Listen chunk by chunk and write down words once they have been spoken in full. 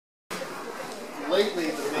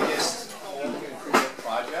lately the biggest home improvement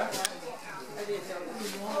project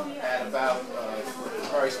at about a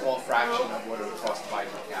very small fraction of what it would cost to buy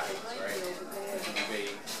new cabinets, right? You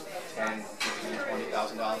pay $10,000, $15,000,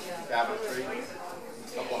 $20,000 for cabinetry.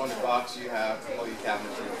 A couple $100, you have all your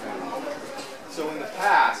cabinetry in family. So in the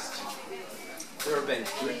past, there have been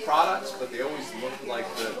good products, but they always looked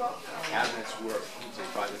like the cabinets were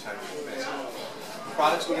painted by the time you finished. The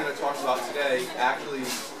products we're going to talk about today actually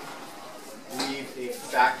leave a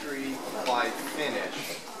factory applied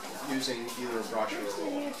finish using either a brush or a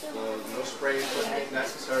roller. So no spray equipment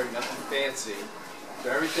necessary, nothing fancy. So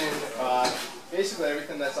everything, basically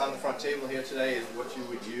everything that's on the front table here today is what you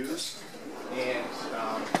would use. And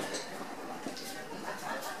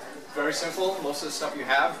very simple. Most of the stuff you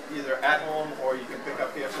have either at home or you can pick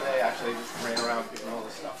up here today. Actually, I just ran around picking all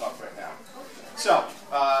this stuff up right now. So,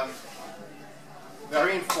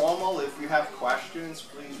 very informal. If you have questions,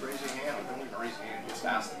 please raise your hand. Or don't even raise your hand, just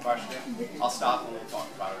ask the question. I'll stop and we'll talk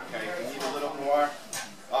about it, okay? If you need a little more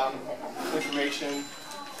information,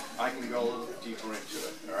 I can go a little bit deeper into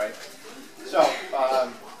it, all right? So,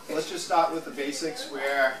 let's just start with the basics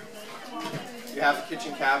where you have a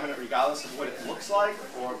kitchen cabinet, regardless of what it looks like,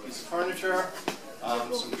 or a piece of furniture,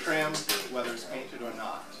 some trim, whether it's painted or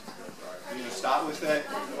not. You're going to start with it.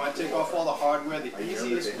 You want to take off all the hardware. The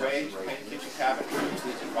easiest way to paint kitchen cabinetry is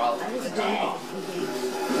to follow the top.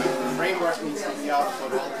 The framework needs to be out,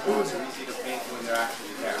 but all the doors are easy to paint when they're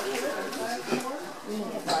actually there.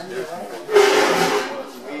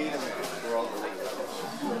 Wait a minute, we're all late.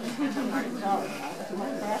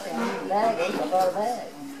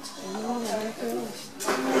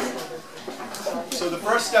 So the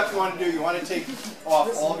first step you want to do, you want to take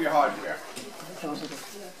off all of your hardware.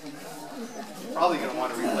 You're probably going to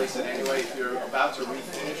want to replace it anyway. If you're about to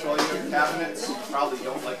refinish all your cabinets, you probably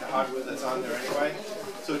don't like the hardware that's on there anyway.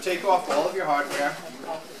 So take off all of your hardware.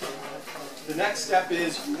 The next step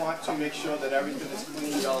is you want to make sure that everything is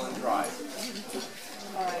clean, dull, and dry.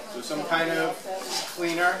 So some kind of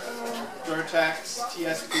cleaner, Durtex,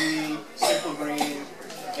 TSP, Simple Green,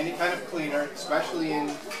 any kind of cleaner, especially in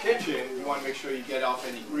the kitchen, you want to make sure you get off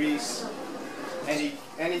any grease,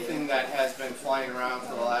 anything that has been flying around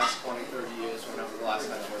for the last 20, 30 years, whenever the last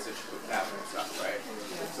time it was that you put cabinets up, right?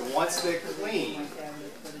 So once they're clean,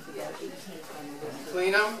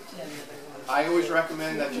 clean them. I always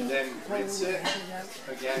recommend that you then rinse it.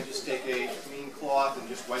 Again, just take a clean cloth and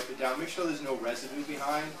just wipe it down. Make sure there's no residue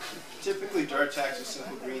behind. Typically, Durtex or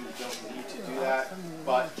Simple Green, you don't need to do that,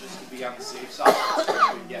 but just to be on the safe side, make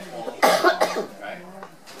sure you get all of it. Okay?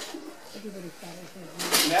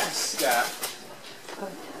 Next step,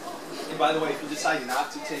 and by the way, if you decide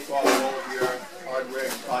not to take off all of your hardware,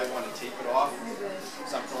 you probably want to tape it off.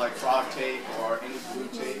 Something like frog tape or any glue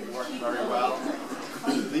tape works very well.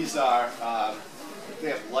 These are, they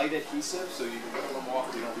have light adhesive, so you can peel them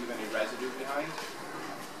off, you don't leave any residue behind.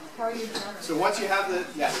 How are you? So once you have the,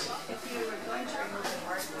 yes? If you were going to remove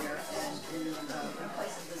hardware and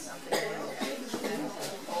replace it with something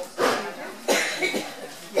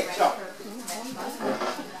So,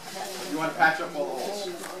 you want to patch up all the holes.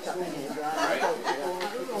 Right?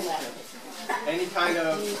 Any kind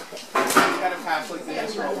of patch like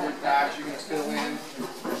this or a wood patch, you're going to fill in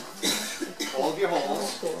all of your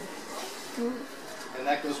holes, and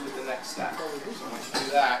that goes with the next step. So once you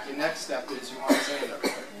do that, your next step is you want to sand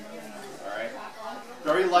everything. Alright?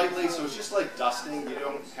 Very lightly, so it's just like dusting. You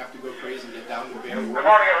don't have to go crazy and get down to bare wood. Good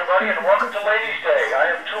morning, everybody, and welcome to Ladies' Day.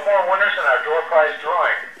 I have 2 more winners in our door prize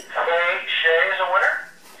drawing. Faye Shea is a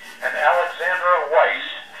winner, and Alexandra Weiss.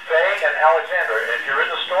 Faye and Alexandra, if you're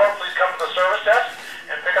in the store, please come to the service desk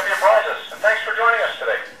and pick up your prizes. And thanks for joining us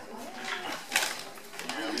today.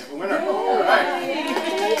 Winner. All right.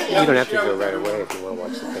 You don't have to go right away if you want to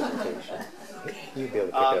watch the presentation. You'll be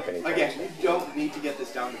able to pick it up anytime. Again, you don't need to get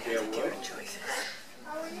this down to bare wood.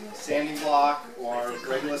 Sanding block or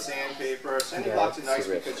regular sandpaper. Sanding blocks are nice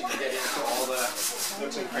because you can get into all the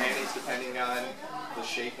nooks and crannies depending on the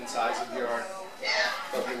shape and size of your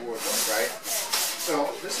wood, right?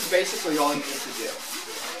 So this is basically all you need to do.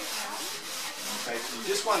 Okay, so you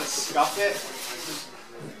just want to scuff it.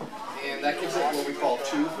 And that gives it what we call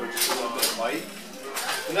tooth, or just a little bit of bite.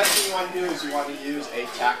 The next thing you want to do is you want to use a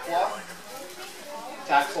tack cloth.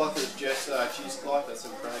 Tack cloth is just cheesecloth that's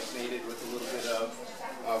impregnated with a little bit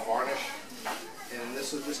of varnish. And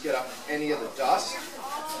this will just get up any of the dust.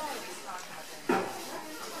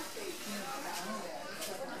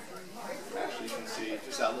 Actually, you can see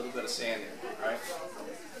just that little bit of sand in it, right?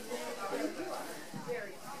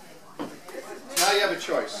 So now you have a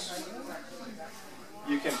choice.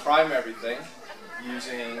 You can prime everything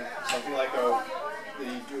using something like a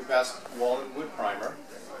the Do-Best Wall and Wood Primer,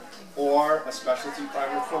 or a specialty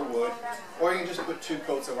primer for wood, or you can just put 2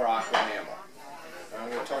 coats of our Aquanamel. I'm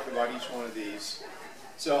going to talk about each one of these.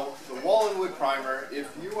 So the Wall and Wood Primer,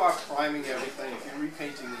 if you are priming everything, if you're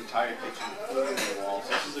repainting the entire kitchen, including the walls,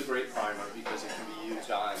 this is a great primer because it can be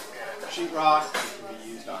used on sheetrock, it can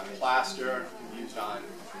be used on plaster, it can be used on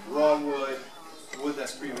raw wood, wood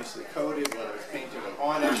that's previously coated, whether it's painted or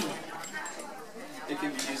varnished. It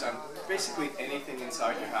can be used on basically anything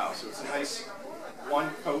inside your house. So it's a nice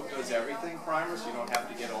one coat does everything primer, so you don't have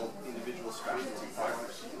to get all individual specialty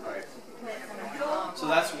primers. Right. So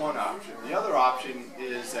that's one option. The other option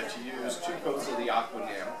is that you use 2 coats of the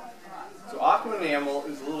Aquanamel. So Aquanamel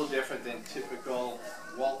is a little different than typical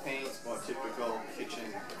wall paints or typical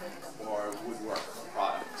kitchen or woodwork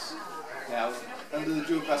products. Now, under the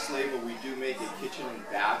Do-Best label, we do make a kitchen and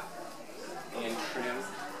bath and trim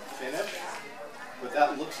finish, but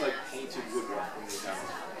that looks like painted woodwork when you have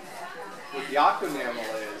it. What the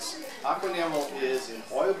Aquanamel is an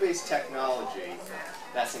oil-based technology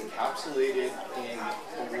that's encapsulated in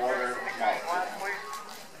the water molecule.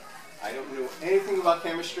 I don't know anything about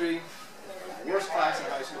chemistry, worst class in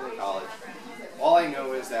high school and college. All I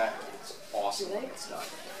know is that it's awesome when it's done.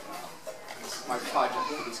 This is my project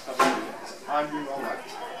for this couple of years. I'm doing all my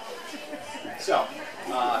So,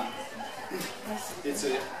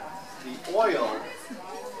 the oil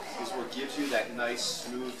is what gives you that nice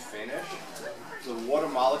smooth finish. The water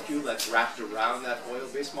molecule that's wrapped around that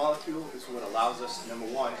oil-based molecule is what allows us, number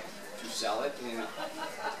one, to sell it in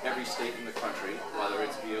every state in the country, whether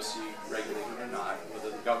it's VOC regulated or not, whether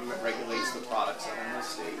the government regulates the products that are in the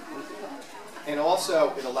state. And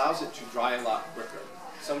also, it allows it to dry a lot quicker.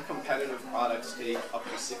 Some competitive products take up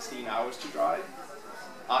to 16 hours to dry.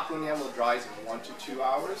 Aquanamel dries in 1 to 2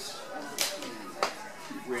 hours,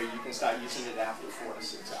 where you can start using it after 4 to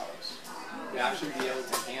 6 hours. You'll actually be able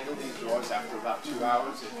to handle these drawers after about 2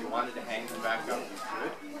 hours. If you wanted to hang them back up, you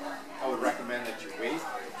could. I would recommend that you wait,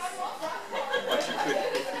 but you could,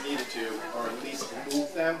 if you needed to, or at least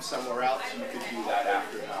move them somewhere else, you could do that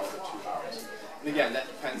after an hour or 2 hours. And again, that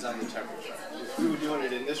depends on the temperature. If we were doing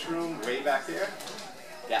it in this room, way back there,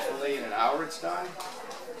 definitely in an hour it's done.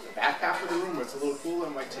 The back half of the room, where it's a little cooler,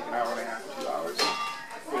 it might take an hour and a half to 2 hours.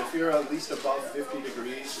 But if you're at least above 50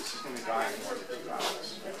 degrees, this is going to dry in more than 2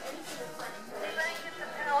 hours.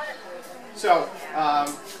 So,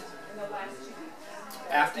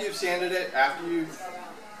 after you've sanded it, after you've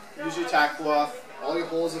used your tack cloth, all your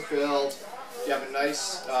holes are filled, you have a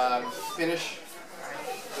nice finish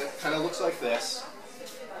that kind of looks like this.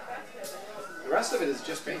 The rest of it is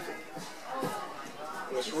just painting.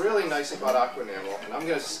 What's really nice about Aquanamel, and I'm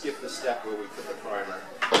going to skip the step where we put the primer,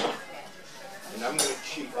 and I'm going to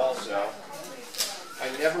cheat also. I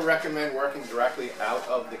never recommend working directly out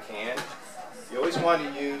of the can. You always want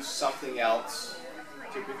to use something else.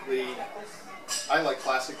 Typically, I like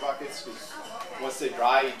plastic buckets because once they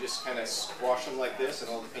dry, you just kind of squash them like this and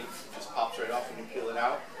all the paint just pops right off and you peel it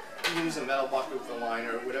out. You can use a metal bucket with a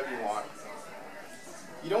liner, whatever you want.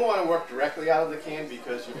 You don't want to work directly out of the can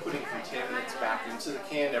because you're putting contaminants back into the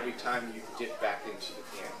can every time you dip back into the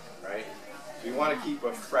can, right? So you want to keep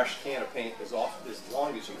a fresh can of paint as long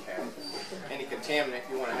as you can. Any contaminant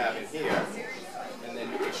you want to have in here, and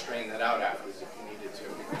then you can strain that out afterwards if you needed to.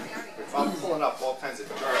 But if I'm pulling up all kinds of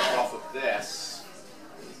dirt off of this,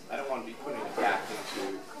 I don't want to be putting it back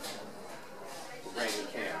into a brand new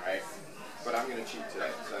can, right? But I'm going to cheat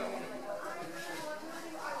today because I don't want to.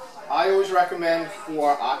 I always recommend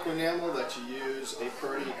for Aquanamel that you use a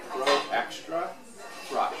Purdy Pro Extra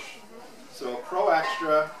brush. So Pro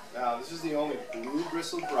Extra, this is the only blue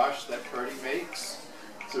bristle brush that Purdy makes.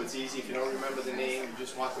 So it's easy if you don't remember the name, you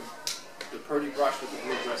just want the Purdy brush with the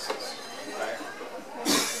blue bristles. Okay?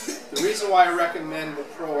 The reason why I recommend the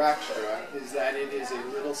Pro Extra is that it is a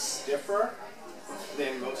little stiffer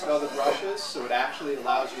than most other brushes, so it actually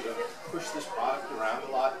allows you to push this product around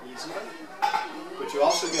a lot easier. But you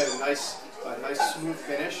also get a nice smooth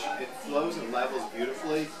finish. It flows and levels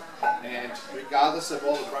beautifully, and regardless of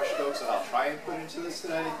all the brush strokes that I'll try and put into this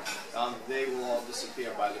today, they will all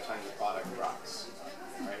disappear by the time the product dries.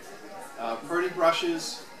 Right? Purdy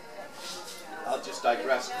brushes, I'll just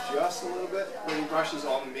digress just a little bit. Purdy brushes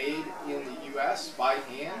are made in the US by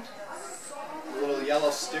hand. The little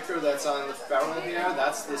yellow sticker that's on the ferrule here,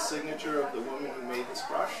 that's the signature of the woman who made this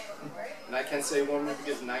brush. And I can say woman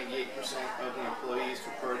because 98% of the employees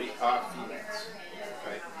for Purdy are females.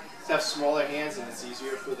 Okay? They have smaller hands and it's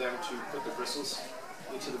easier for them to put the bristles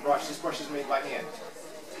into the brush. This brush is made by hand.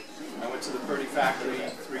 I went to the Purdy factory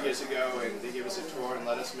 3 years ago and they gave us a tour and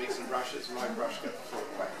let us make some brushes. My brush got thrown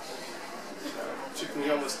away. So it took me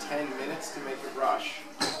almost 10 minutes to make a brush.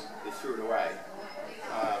 They threw it away.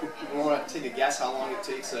 You want to take a guess how long it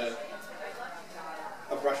takes a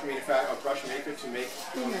brush maker to make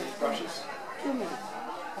one of these brushes? 2 minutes.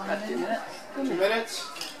 About 2 minutes? 2 minutes?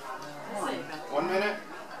 1 minute?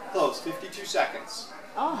 Close, 52 seconds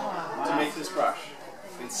to make this brush.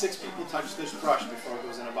 And 6 people touch this brush before it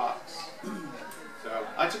goes in a box. So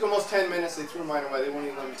I took almost 10 minutes, they threw mine away, they wouldn't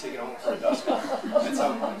even let me take it home for a dust. That's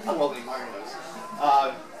how quality mine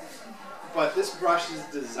was. But this brush is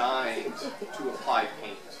designed to apply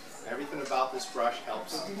paint. Everything about this brush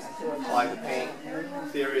helps apply the paint.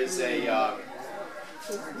 There's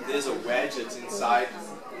a wedge that's inside,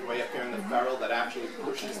 way up here in the ferrule, that actually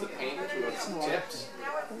pushes the paint to its tips.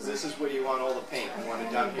 This is where you want all the paint. You want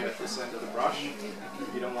it down here at this end of the brush.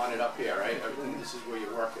 You don't want it up here, right? Everything, this is where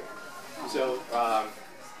you're working. So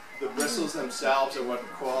the bristles themselves are what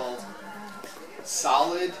are called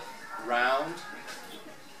solid, round.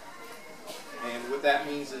 And what that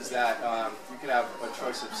means is that you can have a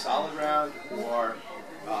choice of solid round or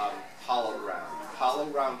hollow round. Hollow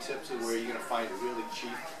round tips are where you're going to find really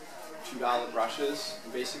cheap $2 brushes.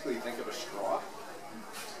 And basically, think of a straw,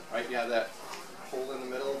 right? You have that hole in the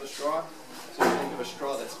middle of the straw. So you think of a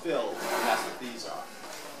straw that's filled, and that's what these are.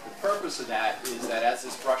 The purpose of that is that as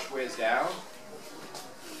this brush wears down,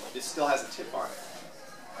 it still has a tip on it.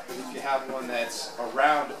 But if you have one that's a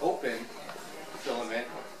round, open filament,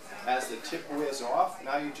 as the tip wears off,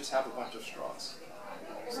 now you just have a bunch of straws.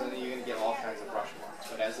 So then you're going to get all kinds of brush marks.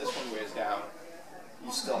 But as this one wears down,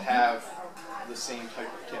 you still have the same type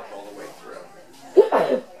of tip all the way through.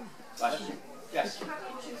 Yes?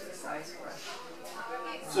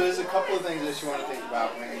 So there's a couple of things that you want to think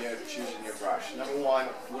about when you're choosing your brush. Number one,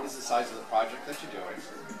 what is the size of the project that you're doing?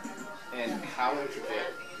 And how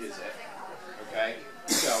intricate is it? Okay?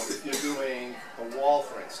 So if you're doing a wall,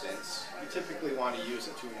 for instance, you typically want to use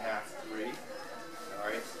a 2.5, 3, all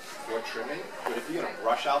right, for trimming. But if you're going to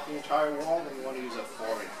brush out the entire wall, then you want to use a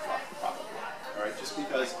 4-inch probably, all right, just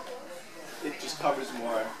because it just covers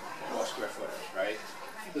more square footage, right?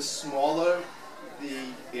 The smaller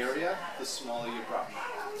the area, the smaller your brush.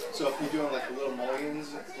 So if you're doing like a little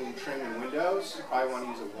mullions and trimming windows, you probably want to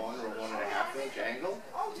use a 1 or a 1.5 inch angle.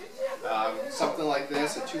 Something like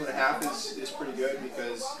this, a 2.5 is pretty good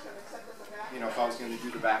because, you know, if I was going to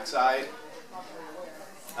do the backside,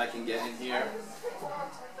 I can get in here,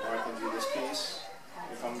 or I can do this piece.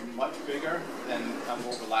 If I'm much bigger, then I'm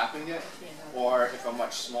overlapping it, or if I'm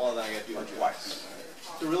much smaller, then I got to do it twice.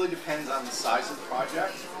 So it really depends on the size of the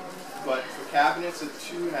project, but for cabinets, a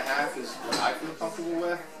 2.5 is what I feel comfortable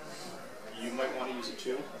with. You might want to use a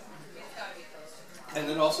 2. And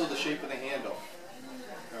then also the shape of the handle.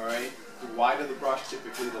 All right, the wider the brush,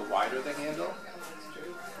 typically the wider the handle.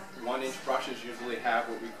 1-inch brushes usually have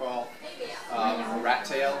what we call a rat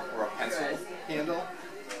tail or a pencil handle.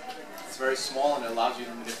 It's very small and it allows you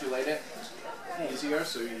to manipulate it easier,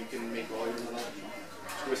 so you can make all your little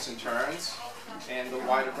twists and turns. And the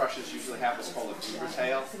wider brushes usually have what's called a beaver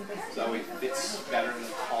tail, so it fits better in the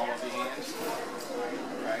palm of your hand.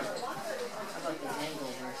 Okay.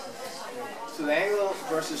 So the angle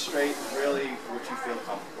versus straight is really what you feel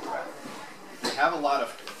comfortable with. If you have a lot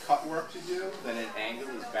of cut work to do, then an angle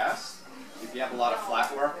is best. If you have a lot of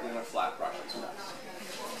flat work, then a flat brush is best.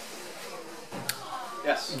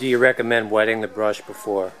 Yes? Do you recommend wetting the brush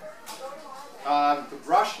before? The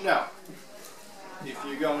brush, no. If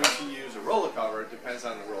you're going to use a roller cover, it depends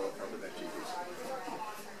on the roller cover that you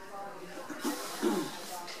use.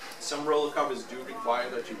 Some roller covers do require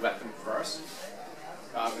that you wet them first,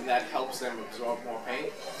 and that helps them absorb more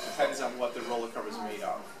paint. Depends on what the roller cover is made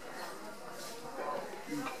of.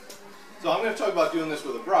 So I'm going to talk about doing this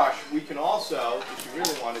with a brush. We can also, if you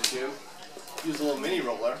really wanted to, use a little mini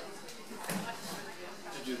roller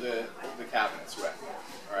to do the cabinets with.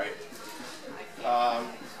 All right.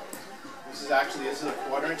 This is a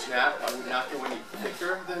 1/4-inch nap. I would not go any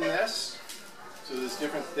thicker than this. So there's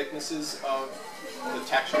different thicknesses of the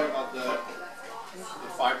texture of the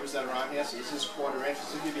fibers that are on here. So this is 1/4 inch.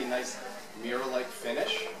 This will give you a nice mirror-like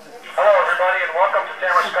finish. Hello everybody and welcome to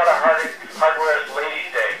Damariscotta Hardware's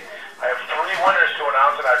Ladies' Day. I have 3 winners to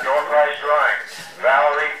announce in our door prize drawing.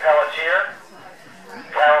 Valerie Pelletier,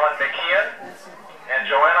 Carolyn McKeon, and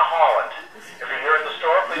Joanna Holland. If you're here in the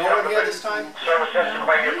store, please come to the service desk to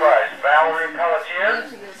claim your prize. Valerie Pelletier,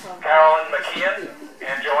 Carolyn McKeon,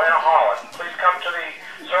 and Joanna Holland. Please come to the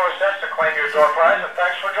service desk to claim your door prize, and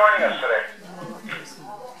thanks for joining us today.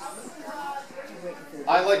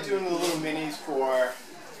 I like doing the little minis for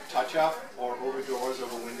touch-up or over doors,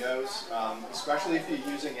 over windows, especially if you're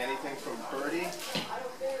using anything from Purdy.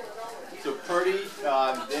 So Purdy,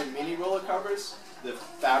 they're mini roller covers. The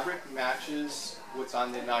fabric matches what's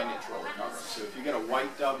on the 9-inch roller cover. So if you get a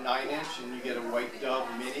white Dove 9-inch and you get a white Dove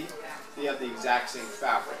mini, they have the exact same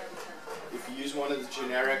fabric. If you use one of the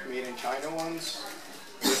generic made in China ones,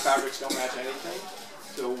 the fabrics don't match anything.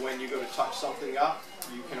 So when you go to touch something up,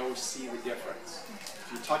 you can always see the difference. If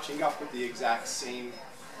you're touching up with the exact same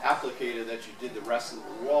applicator that you did the rest of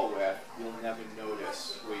the wall with, you'll never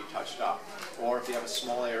notice where you touched up. Or if you have a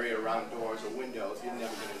small area around doors or windows, you're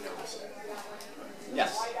never going to notice it.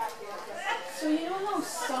 Yes? So you know how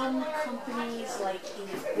some companies, like in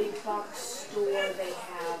a big box store, they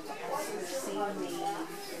have the same name?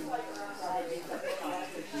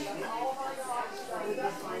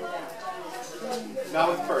 Not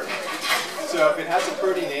with Purdy. So if it has a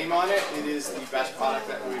Purdy name on it, it is the best product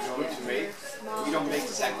that we're going to make. We don't make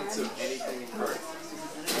seconds of anything in Purdy.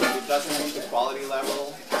 If it doesn't meet the quality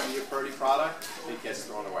level to be a Purdy product, it gets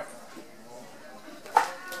thrown away.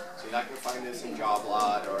 So you're not going to find this in Job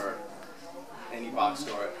Lot or any box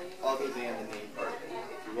store other than the name Purdy.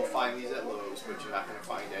 You will find these at Lowe's, but you're not going to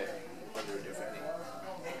find it under a different name.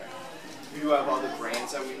 We do have other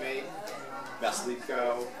brands that we make. Facelift,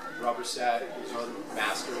 Rubber Set, these are the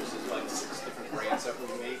masters. There's like 6 different brands that we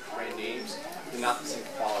make, brand names. They're not the same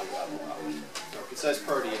quality level. So if it says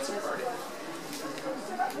Purdy, it's a Purdy.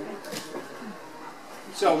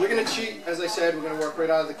 So we're going to cheat, as I said, we're going to work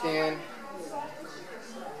right out of the can.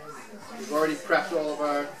 We've already prepped all of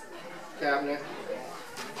our cabinet.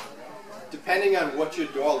 Depending on what your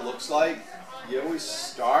door looks like, you always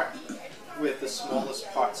start with the smallest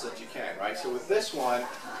parts that you can, right? So with this one,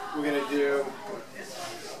 we're going to do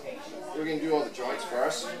all the joints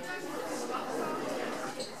first.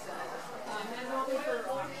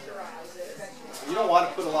 You don't want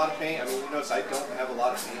to put a lot of paint. I mean, you notice I don't have a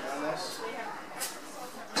lot of paint on this.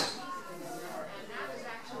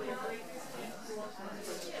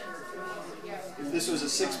 If this was a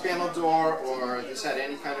 6-panel door or this had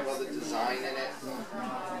any kind of other design in it,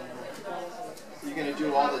 you're going to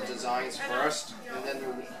do all the designs first, and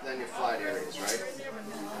then your flat areas, right?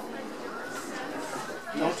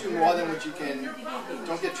 Don't do more than what you can.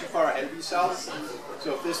 Don't get too far ahead of yourself.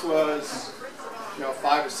 So if this was,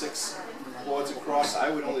 5 or 6 boards across, I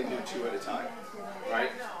would only do 2 at a time,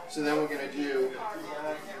 right? So then we're going to do each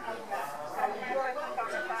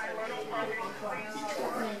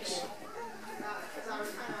one of these. I'm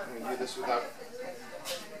going to do this without.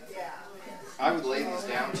 I would lay these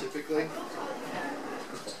down typically.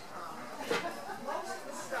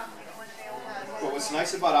 But what's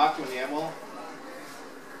nice about Aquanamel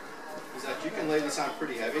is that you can lay this on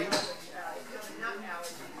pretty heavy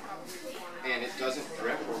and it doesn't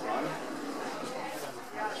drip or run.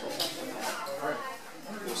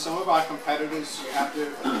 With some of our competitors, you have to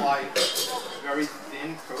apply very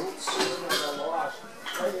thin coats.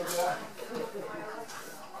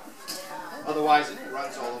 Otherwise, it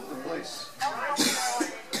runs all over the place.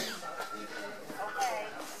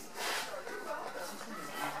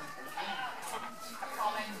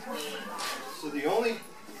 So the only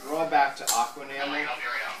drawback to Aquanamel,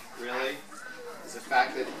 really, is the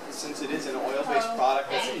fact that since it is an oil-based product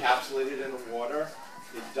that's encapsulated in the water,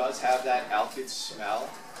 it does have that alkyd smell.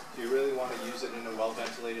 So you really want to use it in a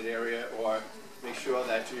well-ventilated area, or make sure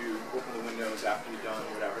that you open the windows after you're done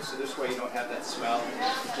or whatever. So this way you don't have that smell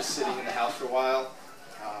just sitting in the house for a while.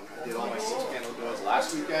 I did all my 6-panel doors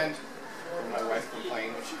last weekend, and my wife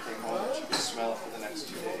complained when she came home that she could smell it for the next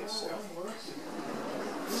 2 days. So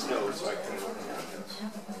it snowed, so I couldn't open the windows.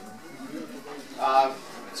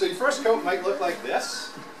 So your first coat might look like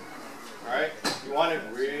this. Alright, if you want to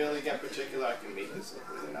really get particular, I can make this look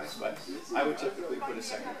really nice, but I would typically put a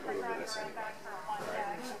second coat over this anyway.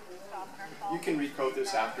 Alright. You can recoat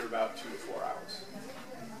this after about 2 to 4 hours.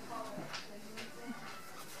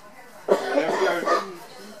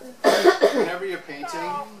 Whenever you're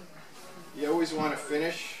painting, you always want to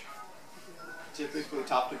finish typically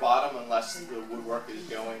top to bottom, unless the woodwork is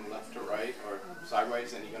going left to right or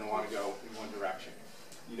sideways, then you're going to want to go in one direction.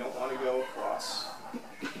 You don't want to go across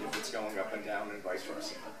if it's going up and down and vice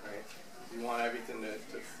versa. Right? You want everything to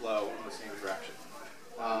flow in the same direction.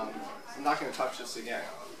 I'm not going to touch this again.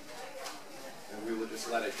 And we will just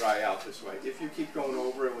let it dry out this way. If you keep going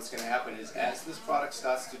over it, what's going to happen is as this product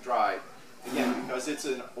starts to dry, again, because it's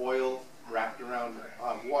an oil wrapped around,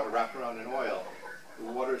 water wrapped around in oil, the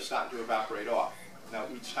water is starting to evaporate off. Now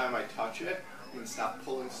each time I touch it, I'm going to stop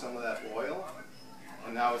pulling some of that oil,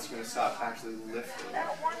 and now it's going to start actually lifting.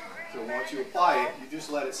 So once you apply it, you just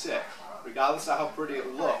let it sit. Regardless of how pretty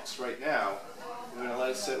it looks right now, we're going to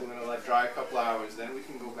let it sit, we're going to let it dry a couple hours, then we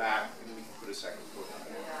can go back and we can put a second coat on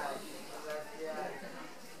it.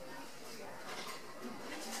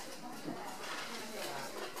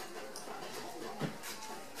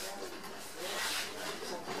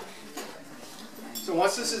 So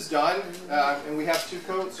once this is done, and we have 2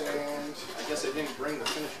 coats, and I guess I didn't bring the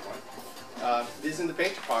finished one. This is in the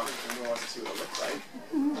paint department, if anyone wants to see what it looks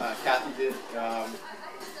like. Kathy did,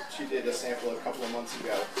 she did a sample a couple of months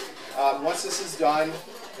ago. Once this is done,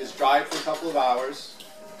 it's dried for a couple of hours.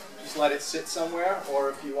 Just let it sit somewhere, or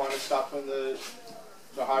if you want to stop putting the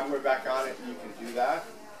hardware back on it, you can do that.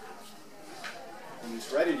 And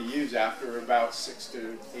it's ready to use after about 6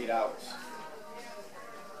 to 8 hours.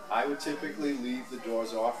 I would typically leave the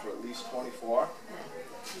doors off for at least 24.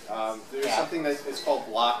 There's something that is called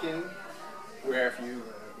blocking, where if you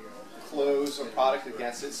close a product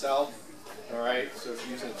against itself, all right, so if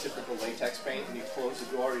you're using a typical latex paint and you close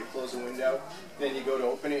the door, you close the window, then you go to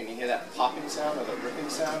open it and you hear that popping sound or the ripping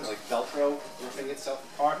sound, like Velcro ripping itself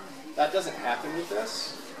apart. That doesn't happen with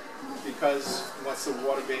this, because once the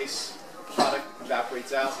water-based product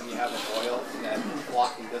evaporates out and you have an oil, and that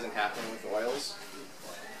blocking doesn't happen with oils.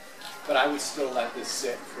 But I would still let this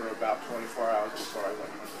sit for about 24 hours before I went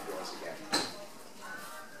into the doors again.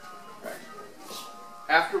 Okay.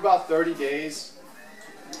 After about 30 days,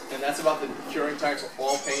 and that's about the curing time for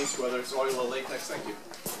all paints, whether it's oil or latex, thank you.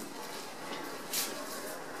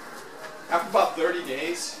 After about 30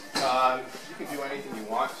 days, you can do anything you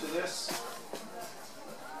want to this.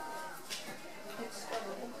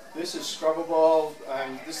 This is scrubbable,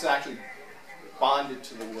 and this is actually bonded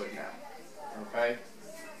to the wood now, okay?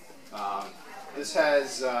 This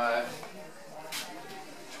has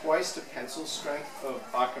twice the pencil strength of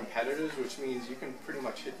our competitors, which means you can pretty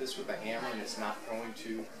much hit this with a hammer and it's not going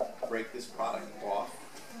to break this product off.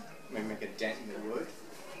 It may make a dent in the wood,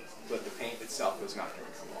 but the paint itself is not going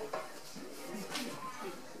to come off.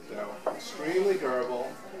 So, extremely durable,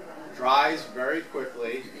 dries very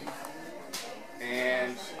quickly,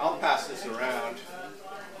 and I'll pass this around.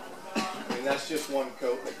 And that's just one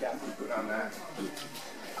coat that Kathy put on that.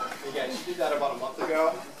 Again, she did that about a month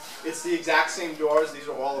ago. It's the exact same doors. These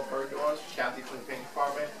are all of her doors. Kathy from the paint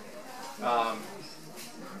department.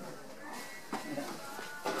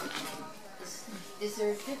 Is there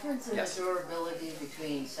a difference in the durability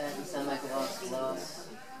between satin, semi-gloss, gloss?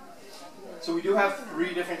 So we do have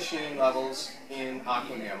 3 different sheen levels in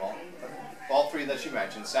Aquanamel. All 3 that you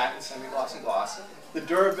mentioned, satin, semi-gloss, and gloss. The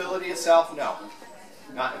durability itself, no.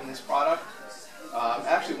 Not in this product.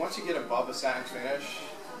 Actually, once you get above a satin finish,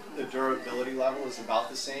 the durability level is about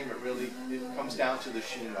the same. It comes down to the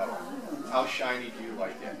sheen level. How shiny do you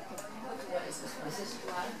like it? What is this one? Is this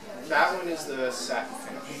black? That one is the satin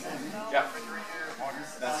finish. Yep.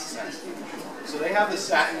 That's the satin finish. So they have the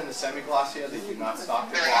satin and the semi-gloss here. They do not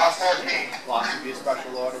stock the gloss. Gloss would be a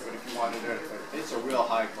special order, but if you wanted it, it's a real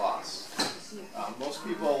high gloss. Most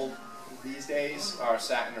people these days are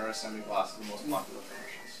satin or a semi-gloss, the most popular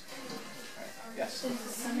finishes. Okay. Yes? Is the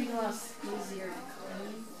semi-gloss easier to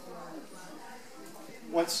clean?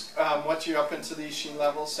 Once you're up into these sheen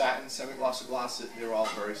levels, satin, semi-gloss, or gloss, they're all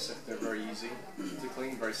very easy to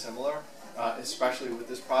clean, very similar, especially with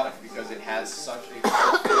this product because it has such a good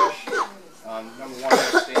finish. Number one,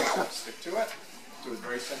 the stains don't stick to it, so it's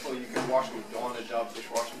very simple. You can wash with Dawn or Dove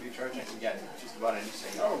dishwashing detergent and get just about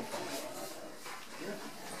anything. Oh.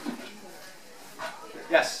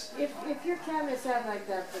 Yes? If your cabinets have like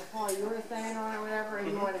the polyurethane on it or whatever,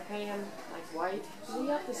 and you want to paint them like white, do you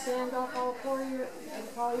have to sand off all the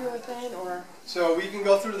polyurethane, or? So we can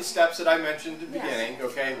go through the steps that I mentioned at the beginning,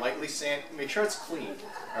 okay? Lightly sand, make sure it's clean,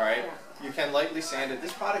 all right? Yeah. You can lightly sand it.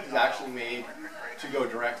 This product is actually made to go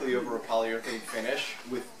directly over a polyurethane finish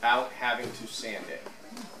without having to sand it.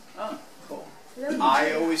 Oh, cool.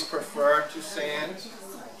 I always prefer to sand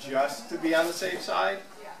just to be on the safe side,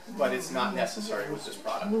 but it's not necessary with this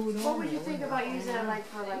product. What would you think about using it like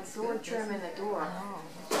for like door trim in the door?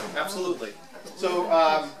 Absolutely. So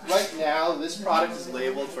right now, this product is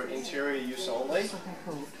labeled for interior use only.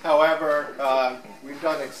 However, we've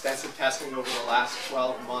done extensive testing over the last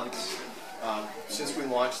 12 months since we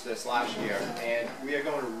launched this last year, and we are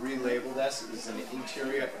going to relabel this as an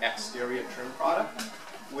interior-exterior trim product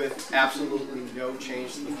with absolutely no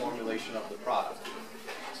change to the formulation of the product.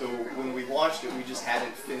 So when we launched it, we just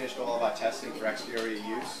hadn't finished all of our testing for exterior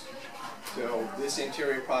use. So this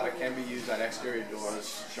interior product can be used on exterior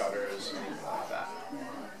doors, shutters, anything like that.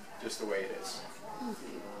 Just the way it is.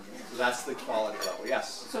 So that's the quality level,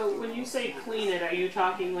 yes. So when you say clean it, are you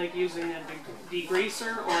talking like using a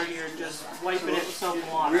degreaser, or you're just wiping it with soap and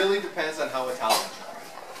water? It really depends on how Italian you are.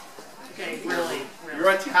 Okay, really.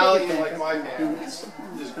 You're Italian like my parents.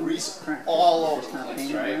 There's grease all over the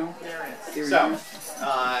place, right? There is. So,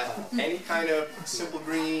 any kind of simple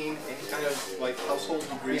green, any kind of like household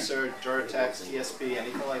degreaser, Durtex, TSP,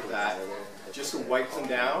 anything like that, just to wipe them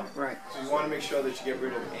down. Right. So you want to make sure that you get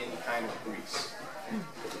rid of any kind of grease.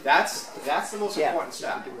 That's the most important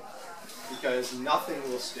step, because nothing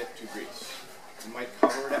will stick to grease. You might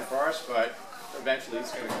cover it at first, but eventually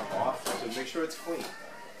it's going to come off, so make sure it's clean.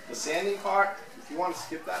 The sanding part, if you want to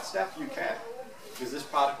skip that step, you can, because this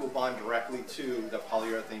product will bond directly to the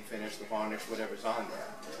polyurethane finish, the varnish, whatever's on there.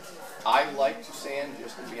 I like to sand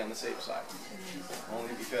just to be on the safe side,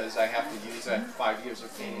 only because I have to use that 5 years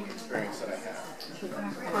of painting experience that I have.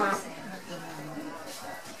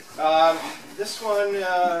 This one,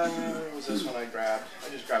 what was this one I grabbed? I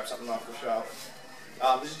just grabbed something off the shelf.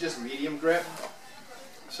 This is just medium grip,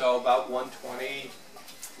 so about 120,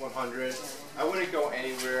 100. I wouldn't go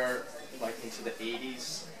anywhere like into the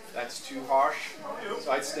 80s. That's too harsh.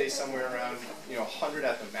 So I'd stay somewhere around 100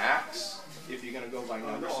 at the max if you're going to go by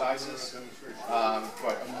number sizes.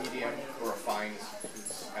 But a medium or a fine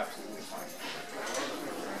is absolutely fine.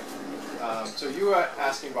 So you were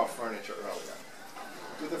asking about furniture earlier.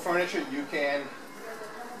 With the furniture, you can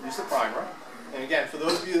use the primer. And again, for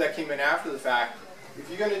those of you that came in after the fact, if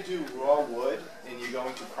you're going to do raw wood and you're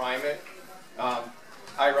going to prime it,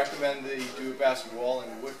 I recommend the Do It Best Wall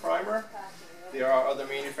and Wood Primer. There are other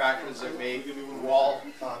manufacturers that make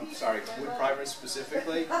wood primers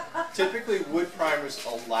specifically. Typically, wood primers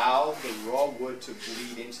allow the raw wood to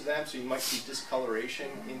bleed into them, so you might see discoloration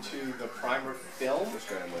into the primer film.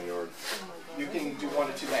 You can do one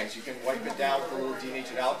of two things. You can wipe it down with a little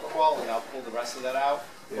denatured alcohol, and I'll pull the rest of that out,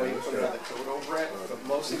 or you can put another coat over it. But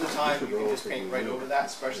most of the time, you can just paint right over that,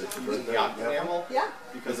 especially if you're using the Aquanamel,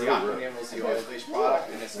 because the Aquanamel is the oil-based product,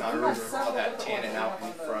 and it's not going to allow that tanning out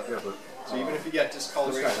any further. So even if you get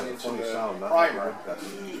discoloration into the primer,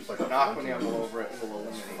 put an Aquanamel over it will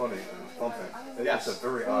eliminate. Yes. It's a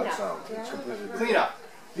very odd sound. It's completely clean up.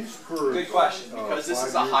 Good question, because this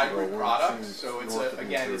is a hybrid product, so it's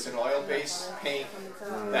again, it's an oil-based paint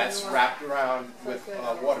that's wrapped around with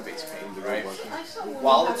water-based paint, right?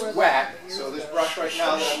 While it's wet, so this brush right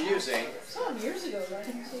now that I'm using,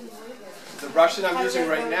 the brush that I'm using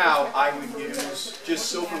right now, I would use just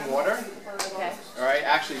soap and water. All right,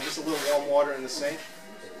 actually just a little warm water in the sink.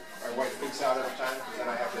 I wipe things out every time, because then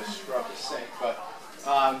I have to scrub the sink. But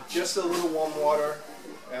just a little warm water,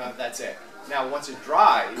 that's it. Now, once it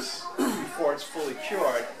dries, before it's fully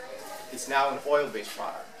cured, it's now an oil-based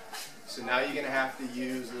product. So now you're going to have to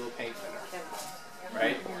use a little paint thinner,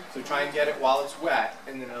 right? So try and get it while it's wet,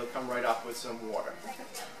 and then it'll come right up with some water.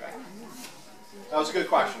 Okay? That was a good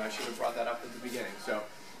question. I should have brought that up at the beginning. So,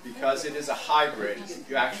 because it is a hybrid,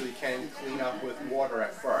 you actually can clean up with water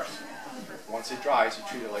at first. Once it dries, you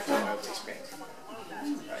treat it like an oil-based paint.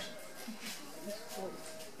 Okay?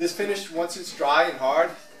 This finish, once it's dry and hard,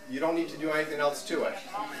 you don't need to do anything else to it.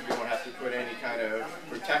 You don't have to put any kind of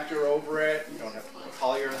protector over it. You don't have to put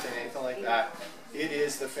polyurethane, anything like that. It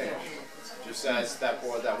is the finish. Just as that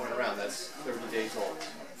board that went around, that's 30 days old.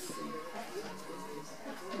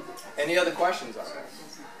 Any other questions on that?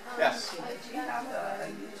 Yes? Do you have a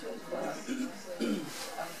YouTube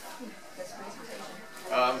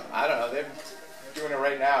I don't know. They're doing it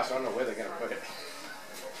right now, so I don't know where they're going to put it.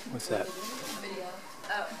 What's that? video?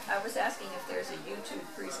 I was asking if there's a YouTube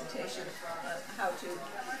presentation how to.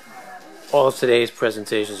 All of today's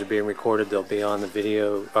presentations are being recorded. They'll be on the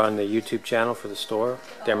video, on the YouTube channel for the store,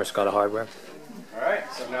 Damariscotta Hardware. All right,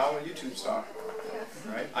 so now I'm a YouTube star.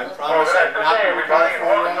 All right, I Well, promise I'm good not day, going to everybody, and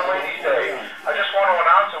welcome to California. Ladies' Day. I just want to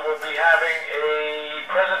announce that we'll be having a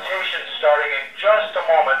presentation starting in just a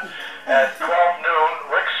moment at 12 noon.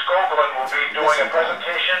 Rick Skoglund will be doing a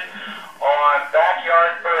presentation on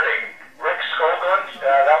backyard birding. Rick Skoglund,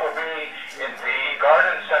 that will be in the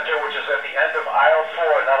Garden Center, which is at the end of aisle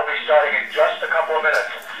 4, and that'll be starting in just a couple of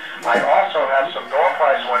minutes. I also have some door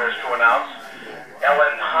prize winners to announce.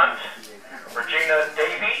 Ellen Hunt, Regina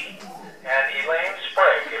Davey, and Elaine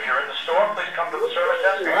Sprague. If you're in the store, please come to the service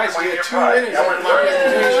desk. All right, so you your have 2 prize. minutes Ellen of my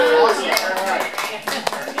presentation. Awesome.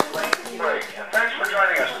 Elaine Sprague. And thanks for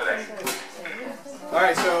joining us today. All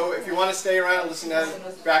right, so if you want to stay around and listen to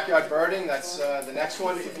backyard birding, that's the next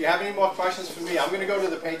one. If you have any more questions for me, I'm going to go to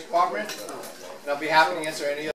the paint department, and I'll be happy to answer any